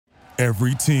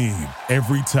Every team,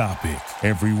 every topic,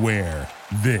 everywhere.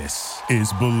 This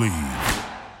is Believe.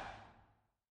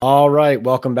 All right,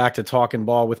 welcome back to Talking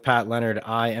Ball with Pat Leonard.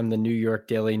 I am the New York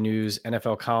Daily News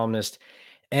NFL columnist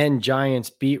and Giants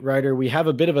beat writer. We have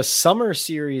a bit of a summer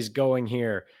series going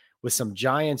here with some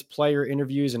Giants player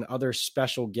interviews and other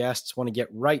special guests. Want to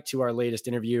get right to our latest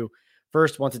interview.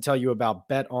 First, want to tell you about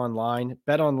Bet Online.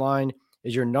 Bet Online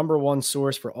is your number one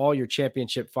source for all your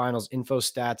championship finals info,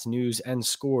 stats, news, and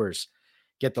scores.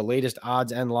 Get the latest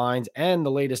odds and lines and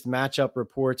the latest matchup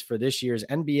reports for this year's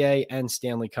NBA and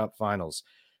Stanley Cup finals.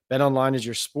 BetOnline is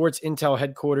your sports intel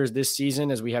headquarters this season,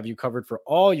 as we have you covered for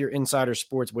all your insider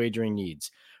sports wagering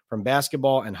needs, from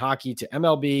basketball and hockey to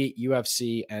MLB,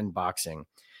 UFC, and boxing.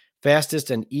 Fastest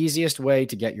and easiest way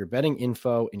to get your betting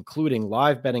info, including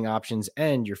live betting options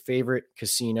and your favorite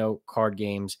casino card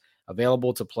games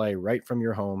available to play right from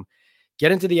your home.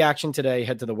 Get into the action today.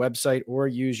 Head to the website or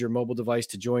use your mobile device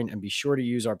to join, and be sure to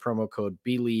use our promo code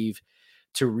BELIEVE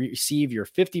to receive your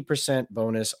 50%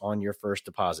 bonus on your first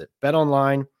deposit.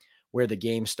 BetOnline, where the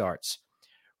game starts.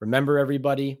 Remember,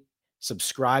 everybody,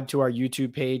 subscribe to our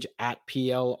YouTube page at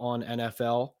PL on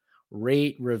NFL.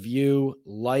 Rate, review,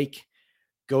 like.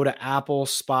 Go to Apple,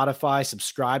 Spotify,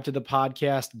 subscribe to the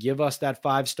podcast. Give us that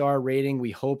 5-star rating.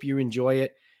 We hope you enjoy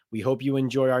it. We hope you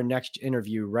enjoy our next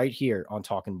interview right here on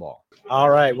Talking Ball. All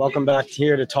right, welcome back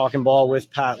here to Talking Ball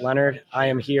with Pat Leonard. I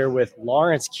am here with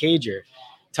Lawrence Cager,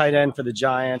 tight end for the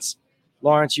Giants.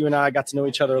 Lawrence, you and I got to know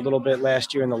each other a little bit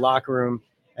last year in the locker room,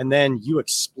 and then you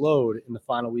explode in the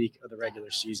final week of the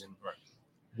regular season. Right.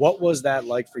 What was that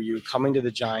like for you, coming to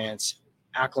the Giants,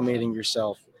 acclimating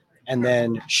yourself, and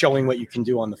then showing what you can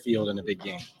do on the field in a big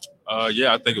game?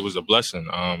 Yeah, I think it was a blessing.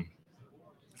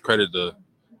 Credit to,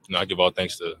 I give all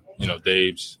thanks to,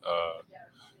 Dave's,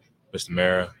 Mr.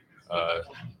 Mara,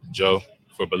 Joe,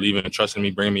 for believing and trusting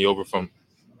me, bringing me over from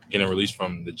getting released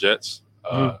from the Jets,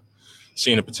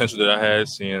 seeing the potential that I had,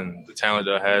 seeing the talent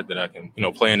that I had, that I can,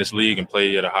 play in this league and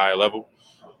play at a high level.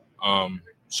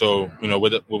 So,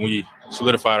 when we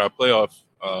solidified our playoff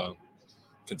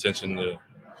contention, the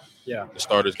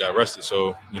starters got rested.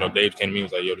 So, Dave came to me and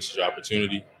was like, yo, this is your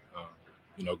opportunity.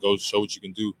 Go show what you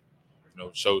can do.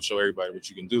 Show everybody what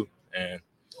you can do. And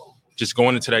just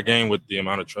going into that game with the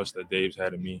amount of trust that Dave's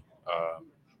had in me,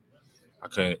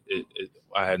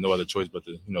 I had no other choice but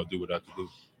to, do what I could do.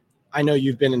 I know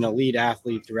you've been an elite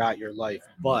athlete throughout your life,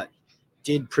 but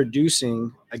did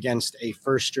producing against a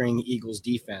first-string Eagles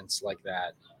defense like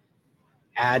that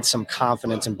add some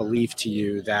confidence and belief to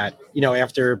you that,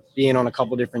 after being on a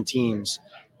couple different teams,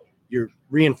 you're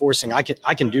reinforcing, I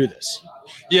can do this?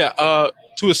 Yeah,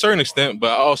 to a certain extent,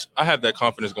 but I have that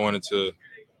confidence going into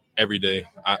every day.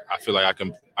 I feel like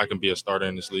I can be a starter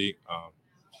in this league.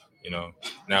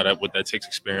 Now that takes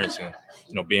experience and,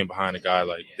 being behind a guy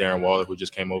like Darren Waller, who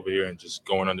just came over here, and just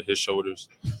going under his shoulders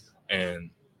and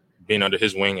being under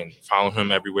his wing and following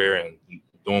him everywhere and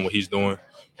doing what he's doing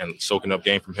and soaking up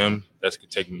game from him. That's going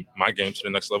to take my game to the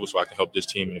next level so I can help this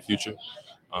team in the future.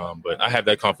 But I have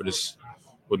that confidence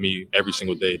with me every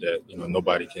single day that,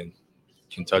 nobody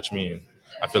can touch me. And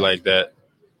I feel like that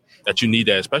you need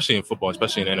that, especially in football,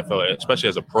 especially in the NFL, especially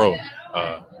as a pro.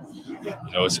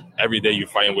 It's every day you're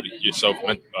fighting with yourself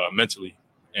mentally,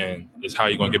 and it's how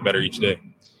you're going to get better each day.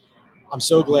 I'm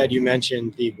so glad you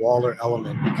mentioned the Waller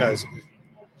element, because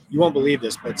you won't believe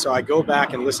this, but so I go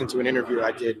back and listen to an interview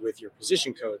I did with your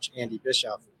position coach, Andy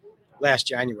Bischoff, last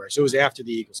January. So it was after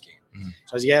the Eagles game. Mm-hmm.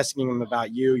 So I was asking him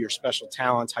about you, your special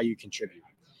talents, how you contribute.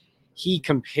 He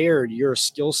compared your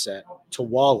skill set to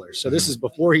Waller. So this is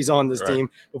before he's on this team,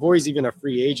 before he's even a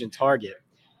free agent target.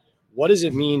 What does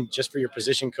it mean just for your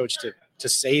position coach to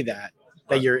say that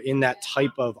you're in that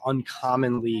type of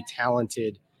uncommonly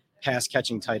talented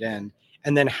pass-catching tight end?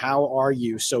 And then how are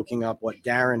you soaking up what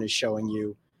Darren is showing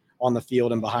you on the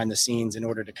field and behind the scenes in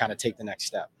order to kind of take the next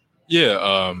step?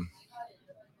 Yeah,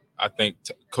 I think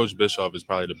Coach Bischoff is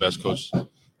probably the best coach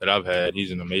that I've had.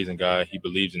 He's an amazing guy. He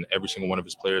believes in every single one of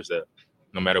his players, that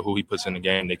no matter who he puts in the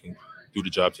game, they can do the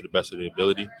job to the best of their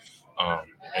ability.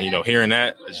 And hearing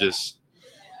that is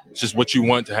just what you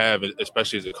want to have,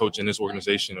 especially as a coach in this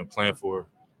organization and playing for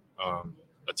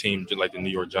a team just like the New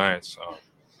York Giants.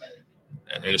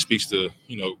 And it speaks to,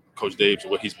 Coach Dave, to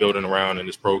what he's building around in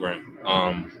this program.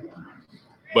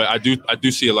 But I do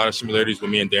see a lot of similarities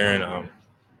with me and Darren.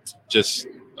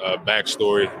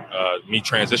 Backstory, me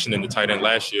transitioning to tight end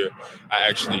last year, I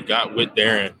actually got with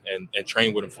Darren and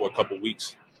trained with him for a couple of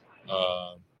weeks,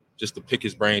 just to pick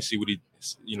his brain, see what he,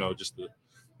 just to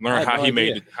learn how he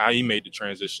made the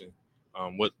transition,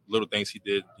 what little things he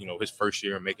did, his first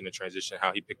year in making the transition,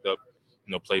 how he picked up,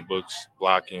 playbooks,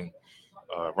 blocking,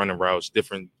 running routes,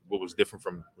 what was different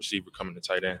from receiver coming to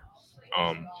tight end.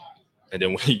 And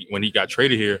then when he got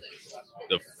traded here,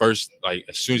 the first, like,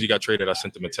 as soon as he got traded, I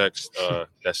sent him a text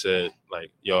that said,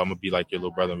 like, yo, I'm going to be like your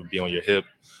little brother. I'm going to be on your hip.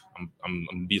 I'm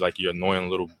going to be like your annoying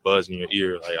little buzz in your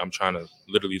ear. Like, I'm trying to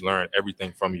literally learn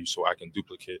everything from you so I can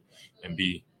duplicate and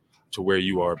be to where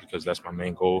you are, because that's my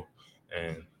main goal.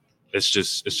 And it's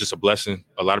just a blessing.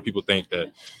 A lot of people think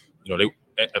that, they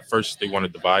at first they want to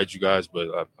divide you guys, but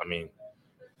I mean,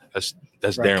 that's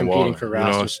right, Darren Waller. for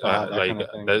roster spot, that kind of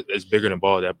thing. It's bigger than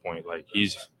ball at that point. Like,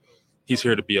 he's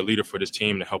here to be a leader for this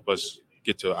team, to help us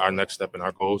get to our next step in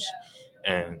our goals.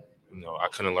 And I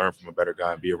couldn't learn from a better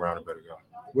guy and be around a better guy.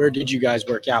 Where did you guys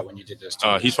work out when you did this?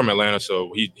 He's from Atlanta,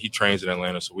 so he trains in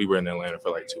Atlanta. So we were in Atlanta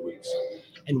for like 2 weeks.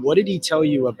 And what did he tell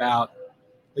you about?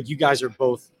 Like, you guys are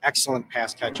both excellent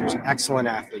pass catchers, excellent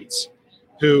athletes,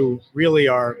 who really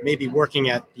are maybe working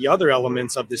at the other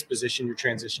elements of this position you're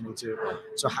transitioning to.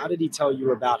 So how did he tell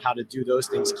you about how to do those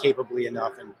things capably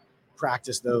enough and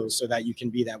practice those so that you can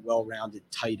be that well-rounded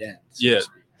tight end? Yeah,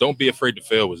 don't be afraid to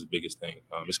fail was the biggest thing.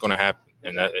 It's going to happen,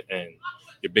 and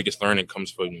your biggest learning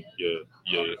comes from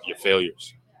your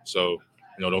failures. So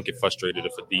don't get frustrated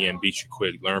if a DM beats you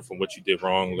quick. Learn from what you did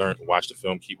wrong. Watch the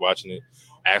film, keep watching it.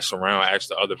 Ask around, ask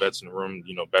the other vets in the room,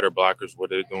 better blockers, what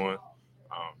they're doing,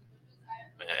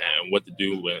 and what to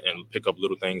do, and pick up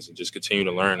little things and just continue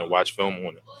to learn and watch film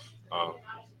on it.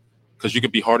 Because you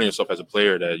could be hard on yourself as a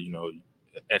player that,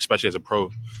 especially as a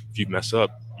pro, if you mess up,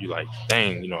 you're like,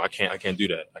 dang, I can't do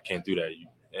that. I can't do that.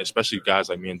 Especially guys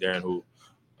like me and Darren, who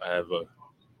have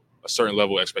a certain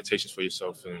level of expectations for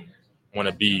yourself and want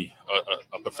to be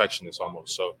a perfectionist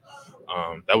almost. So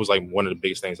that was like one of the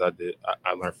biggest things I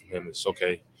learned from him. It's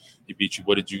okay, he beat you.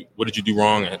 What did you do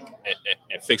wrong, and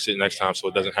fix it next time so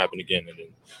it doesn't happen again. And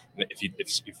then if you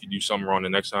do something wrong the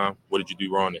next time, what did you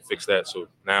do wrong, and fix that. So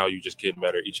now you just get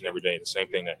better each and every day. And the same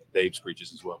thing that Dave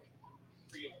preaches as well.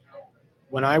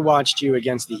 When I watched you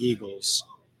against the Eagles,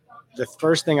 the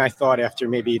first thing I thought after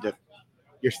maybe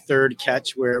your third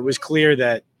catch, where it was clear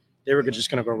that they were just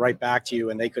going to go right back to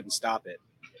you and they couldn't stop it,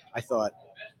 I thought,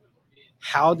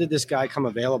 how did this guy come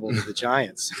available to the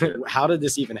Giants? How did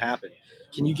this even happen?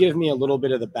 Can you give me a little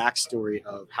bit of the backstory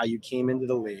of how you came into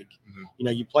the league? Mm-hmm.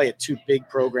 You play at two big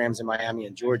programs in Miami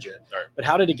and Georgia, right. But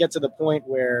how did it get to the point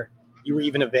where you were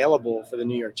even available for the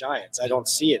New York Giants? I don't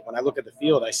see it. When I look at the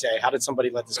field, I say, how did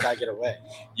somebody let this guy get away?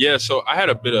 Yeah, so I had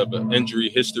a bit of an injury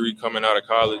history coming out of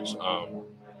college.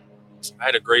 I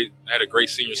had a great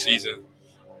senior season,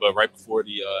 but right before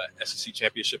the SEC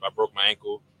championship, I broke my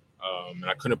ankle, and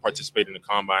I couldn't participate in the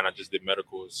combine. I just did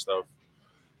medical and stuff.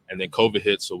 And then COVID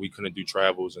hit, so we couldn't do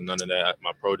travels and none of that.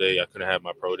 My pro day, I couldn't have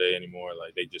my pro day anymore.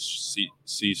 Like, they just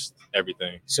ceased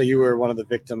everything. So you were one of the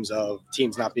victims of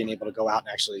teams not being able to go out and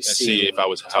actually see if I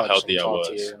was how healthy I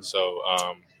was. So,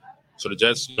 so the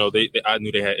Jets, I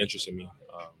knew they had interest in me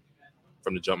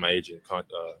from the jump. My agent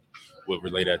would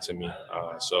relay that to me.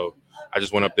 So I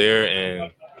just went up there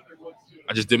and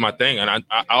I just did my thing. And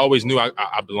I always knew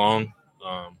I belonged.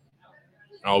 I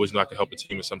always knew I could help a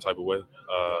team in some type of way.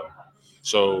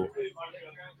 So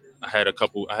I had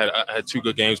I had two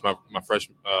good games my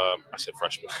freshman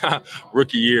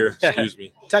rookie year, excuse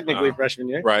me. Technically freshman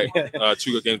year. Right.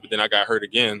 2 good games, but then I got hurt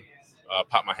again,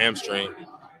 popped my hamstring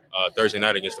Thursday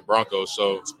night against the Broncos.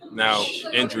 So now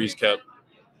injuries kept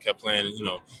playing.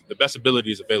 The best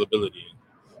ability is availability.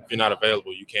 If you're not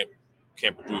available, you can't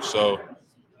produce. So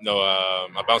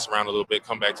I bounced around a little bit,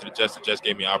 come back to the Jets. The Jets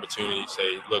gave me an opportunity to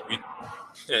say, look,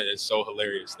 it's so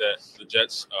hilarious that the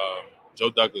Jets Joe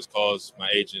Douglas calls my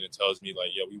agent and tells me,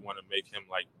 like, we want to make him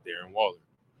like Darren Waller.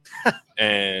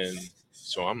 And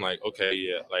so I'm like, okay,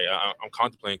 yeah. Like, I'm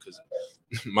contemplating, because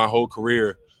my whole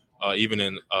career, even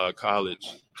in college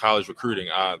recruiting,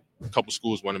 a couple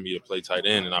schools wanted me to play tight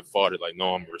end, and I fought it like,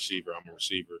 no, I'm a receiver.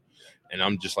 And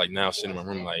I'm just like now sitting in my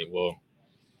room like, well,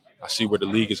 I see where the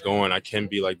league is going. I can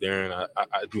be like Darren.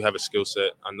 I do have a skill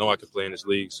set. I know I could play in this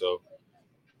league. So,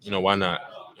 why not?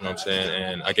 You know what I'm saying?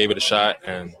 And I gave it a shot.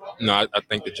 And, I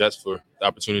thank the Jets for the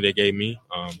opportunity they gave me.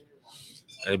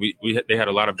 And they had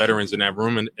a lot of veterans in that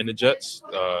room in the Jets.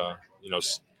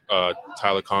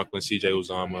 Tyler Conklin, C.J.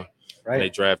 Uzomah. Right. They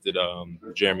drafted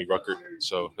Jeremy Ruckert.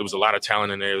 So there was a lot of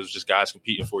talent in there. It was just guys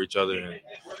competing for each other. And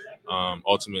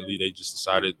ultimately, they just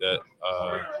decided that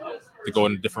to go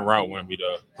in a different route, wanted me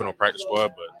to put on practice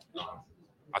squad. But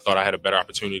I thought I had a better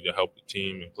opportunity to help the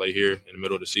team and play here in the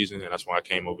middle of the season. And that's why I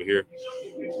came over here.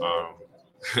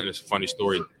 And it's a funny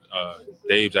story.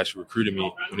 Dave's actually recruited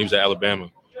me when he was at Alabama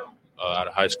out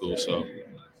of high school. So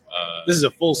this is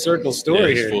a full circle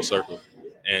story here. Full circle.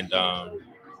 And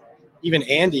even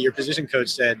Andy, your position coach,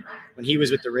 said when he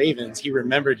was with the Ravens, he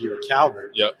remembered you at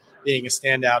Calvert being a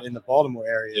standout in the Baltimore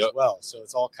area as well. So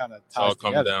it's all kind of ties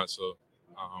together. Coming down. So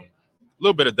a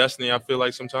little bit of destiny, I feel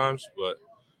like sometimes, but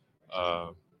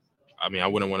I mean, I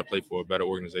wouldn't want to play for a better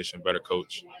organization, better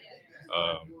coach,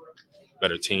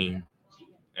 better team.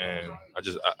 And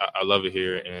I love it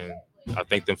here. And I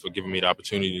thank them for giving me the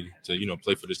opportunity to,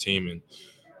 play for this team and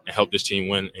help this team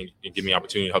win and give me the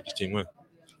opportunity to help this team win.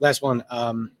 Last one,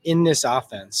 in this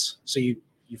offense, so you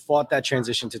fought that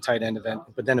transition to tight end event,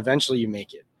 but then eventually you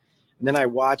make it. And then I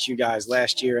watch you guys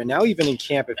last year, and now even in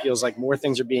camp, it feels like more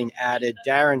things are being added.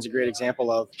 Darren's a great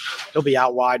example of he'll be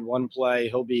out wide one play,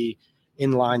 he'll be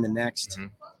in line the next. Mm-hmm.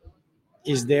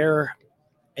 Is there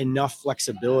enough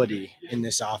flexibility in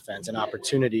this offense, an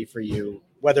opportunity for you,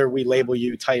 whether we label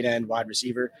you tight end, wide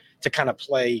receiver, to kind of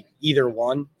play either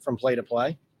one from play to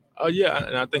play? Yeah,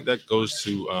 and I think that goes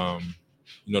to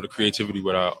the creativity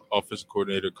with our offensive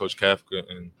coordinator, Coach Kafka,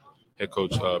 and head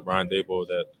coach Brian Daboll,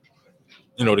 that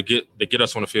to get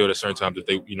us on the field at certain times,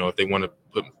 if they want to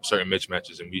put certain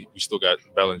mismatches, and we still got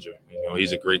Bellinger.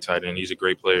 He's a great tight end, he's a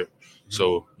great player.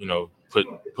 So put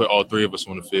all three of us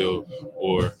on the field,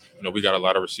 or we got a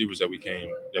lot of receivers that we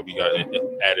got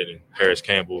added in Paris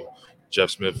Campbell, Jeff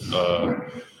Smith,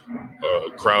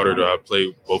 Crowder.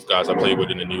 Both guys I played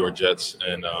with in the New York Jets,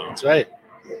 and that's right.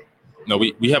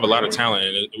 We have a lot of talent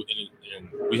and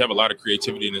we have a lot of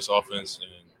creativity in this offense, and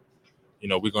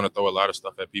we're going to throw a lot of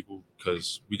stuff at people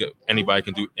because anybody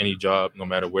can do any job no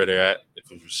matter where they're at.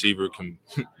 If a receiver can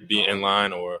be in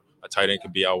line or a tight end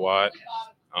can be out wide,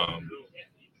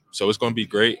 so it's going to be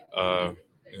great. And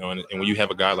when you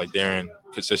have a guy like Darren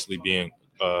consistently being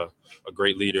a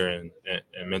great leader and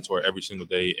mentor every single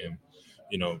day, and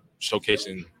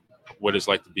showcasing what it's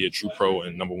like to be a true pro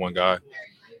and number one guy,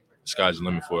 the sky's the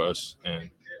limit for us.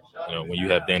 And when you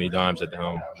have Danny Dimes at the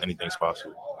helm, anything's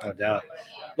possible. No doubt.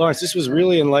 Lawrence, this was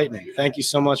really enlightening. Thank you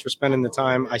so much for spending the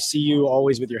time. I see you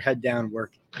always with your head down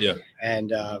working. Yeah.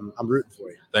 And I'm rooting for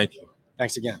you. Thank you.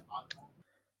 Thanks again.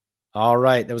 All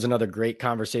right. That was another great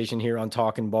conversation here on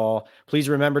Talking Ball. Please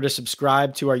remember to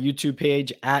subscribe to our YouTube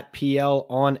page at PL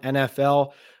on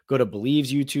NFL. Go to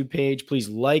Believe's YouTube page. Please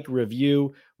like,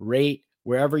 review, rate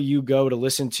wherever you go to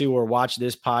listen to or watch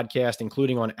this podcast,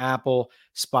 including on Apple,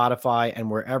 Spotify,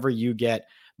 and wherever you get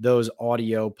those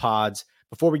audio pods.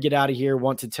 Before we get out of here, I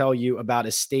want to tell you about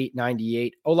Estate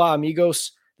 98. Hola,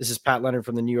 amigos. This is Pat Leonard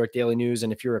from the New York Daily News.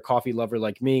 And if you're a coffee lover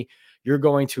like me, you're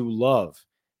going to love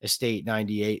Estate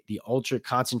 98. The ultra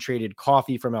concentrated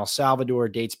coffee from El Salvador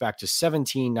dates back to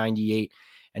 1798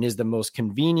 and is the most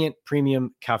convenient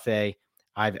premium cafe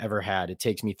I've ever had. It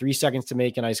takes me 3 seconds to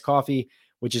make an iced coffee,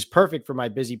 which is perfect for my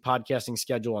busy podcasting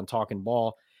schedule on Talking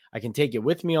Ball. I can take it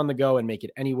with me on the go and make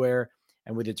it anywhere.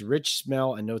 And with its rich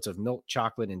smell and notes of milk,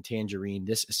 chocolate, and tangerine,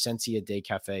 this Essentia Day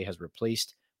Cafe has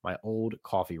replaced my old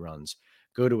coffee runs.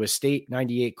 Go to Estate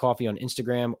 98 Coffee on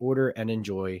Instagram, order and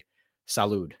enjoy.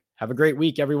 Salud. Have a great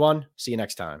week, everyone. See you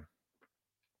next time.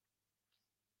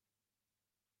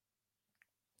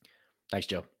 Thanks,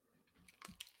 Joe.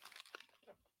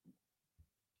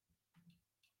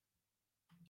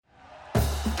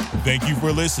 Thank you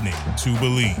for listening to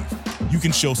Believe. You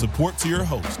can show support to your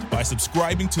host by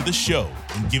subscribing to the show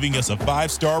and giving us a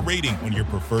 5-star rating on your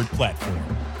preferred platform.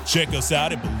 Check us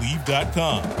out at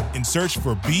Believe.com and search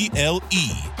for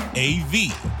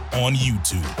BLEAV on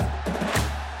YouTube.